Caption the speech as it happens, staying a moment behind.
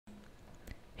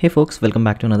Hey folks, welcome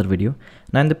back to another video.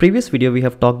 Now in the previous video we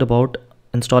have talked about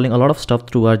installing a lot of stuff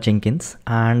through our Jenkins,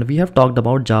 and we have talked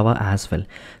about Java as well.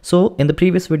 So in the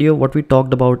previous video what we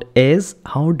talked about is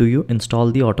how do you install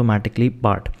the automatically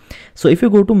part. So if you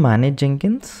go to manage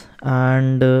Jenkins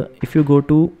and if you go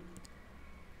to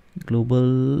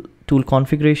global tool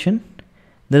configuration,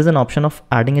 there is an option of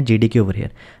adding a JDK over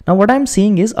here. Now what I'm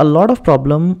seeing is a lot of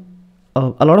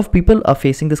people are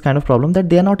facing this kind of problem that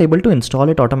they are not able to install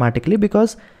it automatically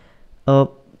because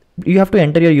you have to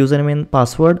enter your username and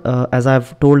password as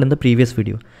I've told in the previous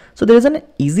video. So there is an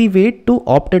easy way to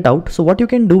opt it out. So what you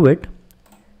can do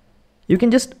you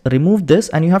can just remove this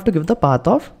and you have to give the path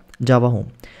of Java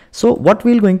home. So what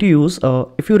we're going to use,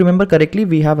 if you remember correctly,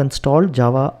 we have installed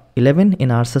Java 11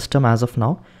 in our system as of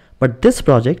now, but this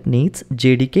project needs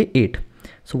JDK 8.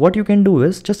 So what you can do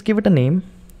is just give it a name,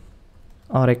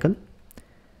 Oracle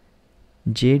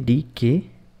JDK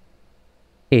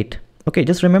 8. Okay,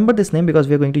 just remember this name because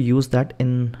we are going to use that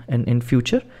in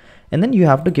future. And then you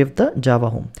have to give the Java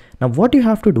home. Now what you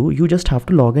have to do, you just have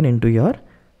to log in into your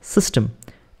system,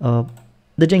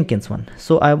 the Jenkins one.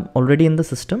 So I'm already in the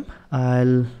system.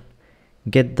 I'll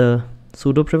get the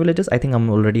sudo privileges. I think I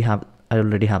already have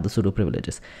the sudo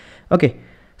privileges. Okay,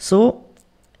 so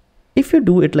if you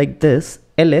do it like this,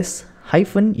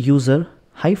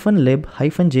 ls-user-lib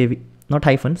 -jv, not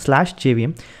hyphen,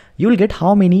 /jvm, you will get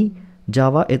how many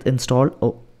Java is installed,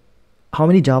 how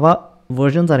many Java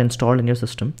versions are installed in your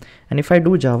system. And if I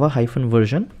do Java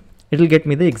 -version, it will get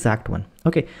me the exact one.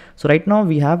 Okay, so right now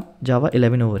we have Java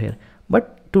 11 over here,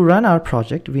 but to run our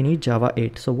project we need Java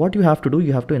 8. So what you have to do,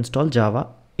 you have to install Java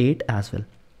 8 as well.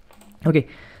 Okay,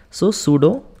 so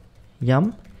sudo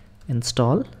yum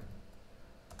install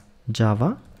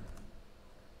Java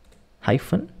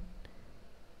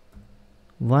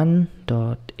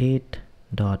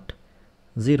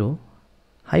 -1.8.0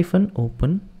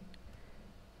 -open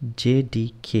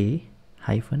JDK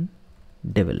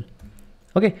 -devel.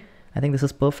 Okay, I think this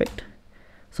is perfect.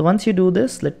 So once you do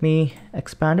this, let me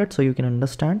expand it so you can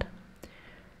understand.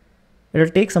 It'll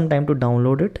take some time to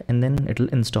download it and then it'll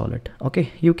install it.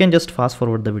 Okay, you can just fast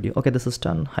forward the video. Okay, this is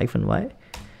done, -y.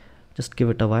 Just give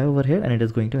it a y over here and it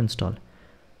is going to install.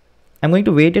 I'm going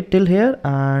to wait it till here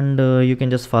and you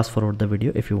can just fast forward the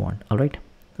video if you want. All right.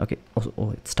 Okay. Oh,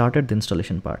 it started the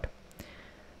installation part.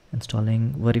 Installing,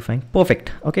 verifying. Perfect.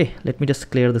 Okay. Let me just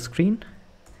clear the screen.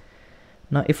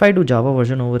 Now, if I do Java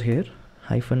version over here,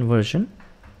 -version,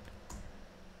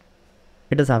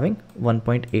 it is having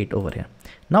 1.8 over here.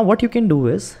 Now, what you can do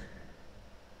is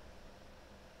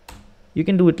you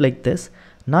can do it like this.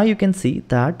 Now you can see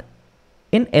that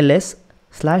in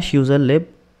ls/user-lib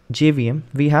JVM,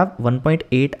 we have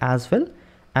 1.8 as well,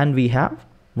 and we have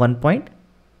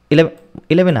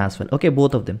 1.11 as well. Okay,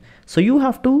 both of them. So you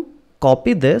have to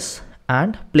copy this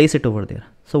and place it over there.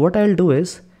 So what I'll do is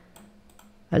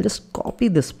I'll just copy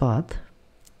this path.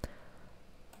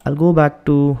 I'll go back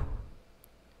to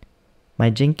my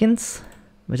Jenkins,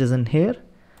 which is in here,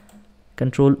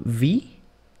 Control V,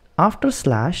 after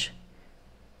slash,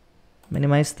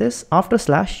 minimize this, after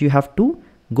slash, you have to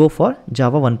go for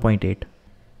Java 1.8.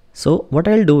 So what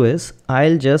I'll do is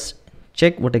I'll just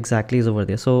check what exactly is over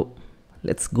there. So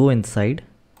let's go inside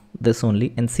this only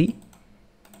and see,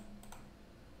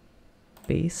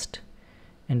 paste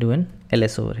and do an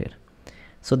ls over here.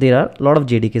 So there are a lot of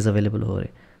JDKs available over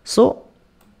here. So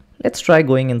let's try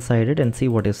going inside it and see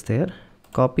what is there.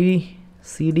 Copy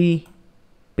cd,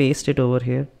 paste it over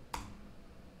here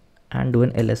and do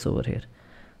an ls over here.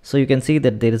 So you can see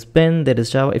that there is bin, there is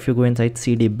Java. If you go inside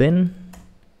cd bin,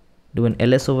 do an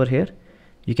ls over here,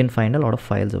 you can find a lot of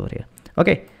files over here.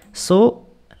 Okay, so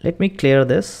let me clear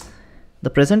this. The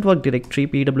present work directory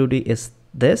pwd is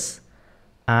this,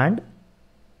 and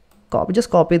just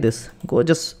copy this, go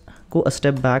a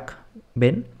step back,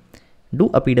 bin, do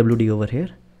a pwd over here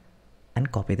and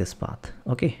copy this path.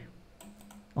 Okay,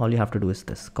 all you have to do is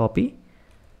this, copy,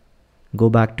 go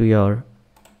back to your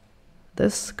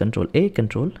this, Control A,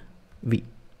 Control V,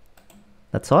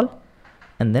 that's all,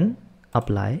 and then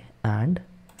apply and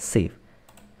save.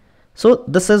 So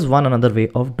this is another way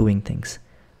of doing things.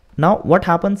 Now what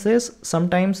happens is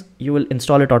sometimes you will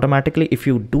install it automatically. If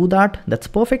you do that, that's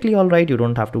perfectly all right. You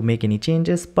don't have to make any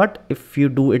changes. But if you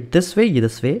do it this way,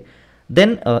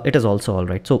 then it is also all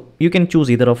right. So you can choose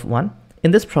either of one.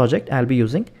 In this project, I'll be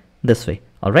using this way.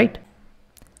 All right.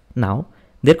 Now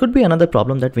there could be another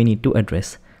problem that we need to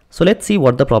address. So let's see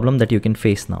what the problem that you can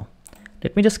face now.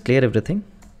 Let me just clear everything.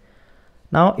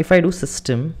 Now if I do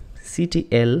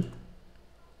systemctl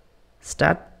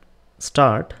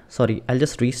I'll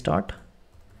just restart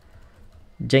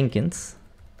Jenkins.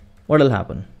 What will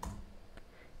happen?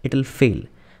 It will fail.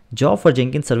 Job for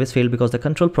Jenkins service failed because the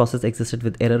control process existed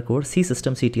with error code. See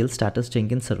systemctl status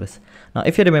Jenkins service. Now,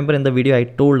 if you remember in the video I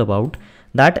told about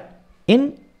that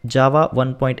in Java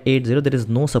 1.80 there is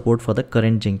no support for the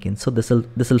current Jenkins, so this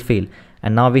will fail.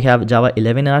 And now we have Java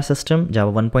 11 in our system,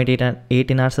 Java 1.8 and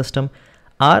 8 in our system.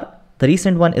 The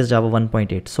recent one is Java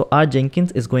 1.8. So our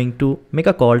Jenkins is going to make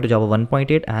a call to Java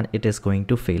 1.8 and it is going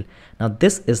to fail. Now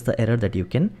this is the error that you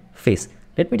can face.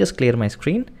 Let me just clear my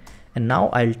screen. And now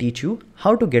I'll teach you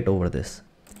how to get over this.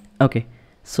 Okay,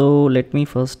 so let me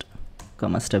first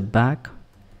come a step back.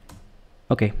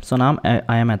 Okay, so now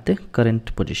I am at the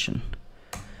current position.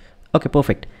 Okay,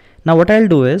 perfect. Now what I'll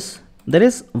do is, there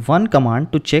is one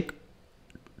command to check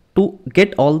to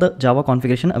get all the Java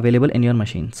configuration available in your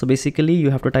machine. So basically you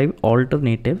have to type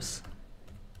alternatives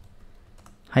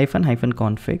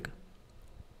 --config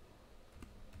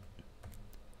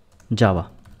Java.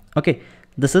 Okay,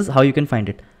 this is how you can find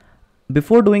it.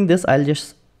 Before doing this, I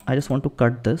just want to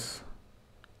cut this.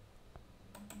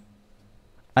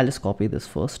 I'll just copy this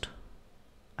first.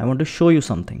 I want to show you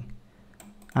something,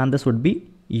 and this would be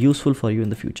useful for you in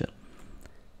the future.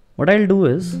 What I'll do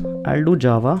is I'll do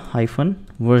Java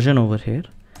 -version over here.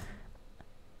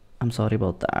 I'm sorry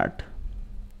about that.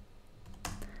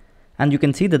 And you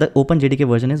can see that the OpenJDK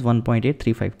version is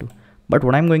 1.8352. But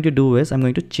what I'm going to do is I'm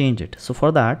going to change it. So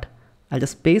for that, I'll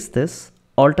just paste this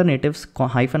alternatives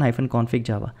 --config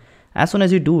Java. As soon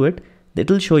as you do it,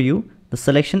 it will show you the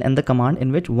selection and the command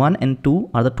in which 1 and 2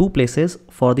 are the two places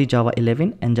for the Java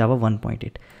 11 and Java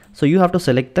 1.8. So you have to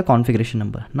select the configuration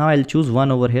number. Now I'll choose 1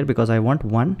 over here because I want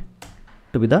 1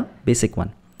 to be the basic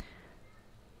one.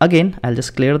 Again, I'll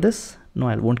just clear this. No,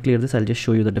 I won't clear this. I'll just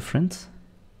show you the difference.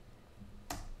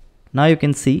 Now you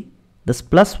can see this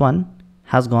 +1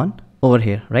 has gone over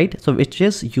here, right? So which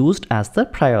is used as the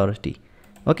priority.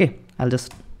 Okay, I'll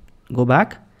just go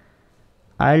back.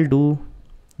 I'll do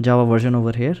Java version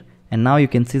over here. And now you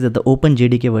can see that the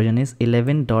OpenJDK version is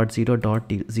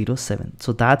 11.0.07.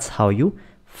 So that's how you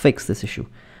fix this issue.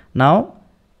 Now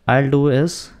I'll do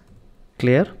is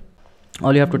clear.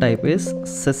 All you have to type is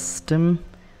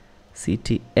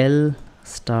systemctl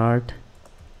start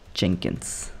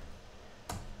Jenkins.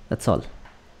 That's all.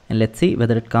 And let's see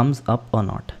whether it comes up or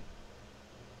not.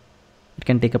 It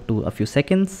can take up to a few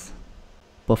seconds.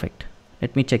 Perfect.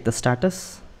 Let me check the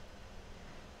status.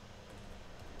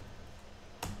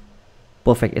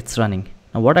 Perfect, it's running.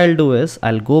 Now what I'll do is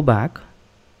I'll go back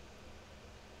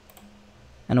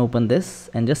and open this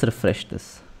and just refresh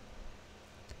this.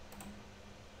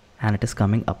 And it is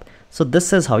coming up. So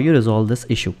this is how you resolve this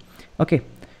issue. Okay.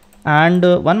 And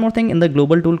one more thing in the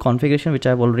global tool configuration, which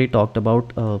I've already talked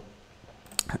about,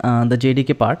 the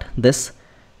JDK part, this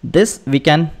we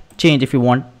can change. If you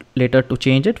want later to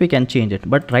change it, we can change it.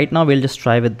 But right now we'll just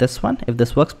try with this one. If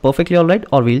this works perfectly all right,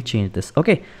 or we'll change this.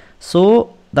 Okay.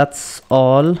 So that's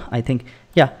all, I think.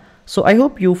 Yeah. So I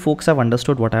hope you folks have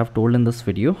understood what I have told in this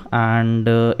video. And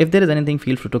if there is anything,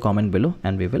 feel free to comment below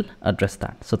and we will address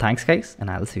that. So thanks guys, and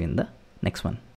I'll see you in the next one.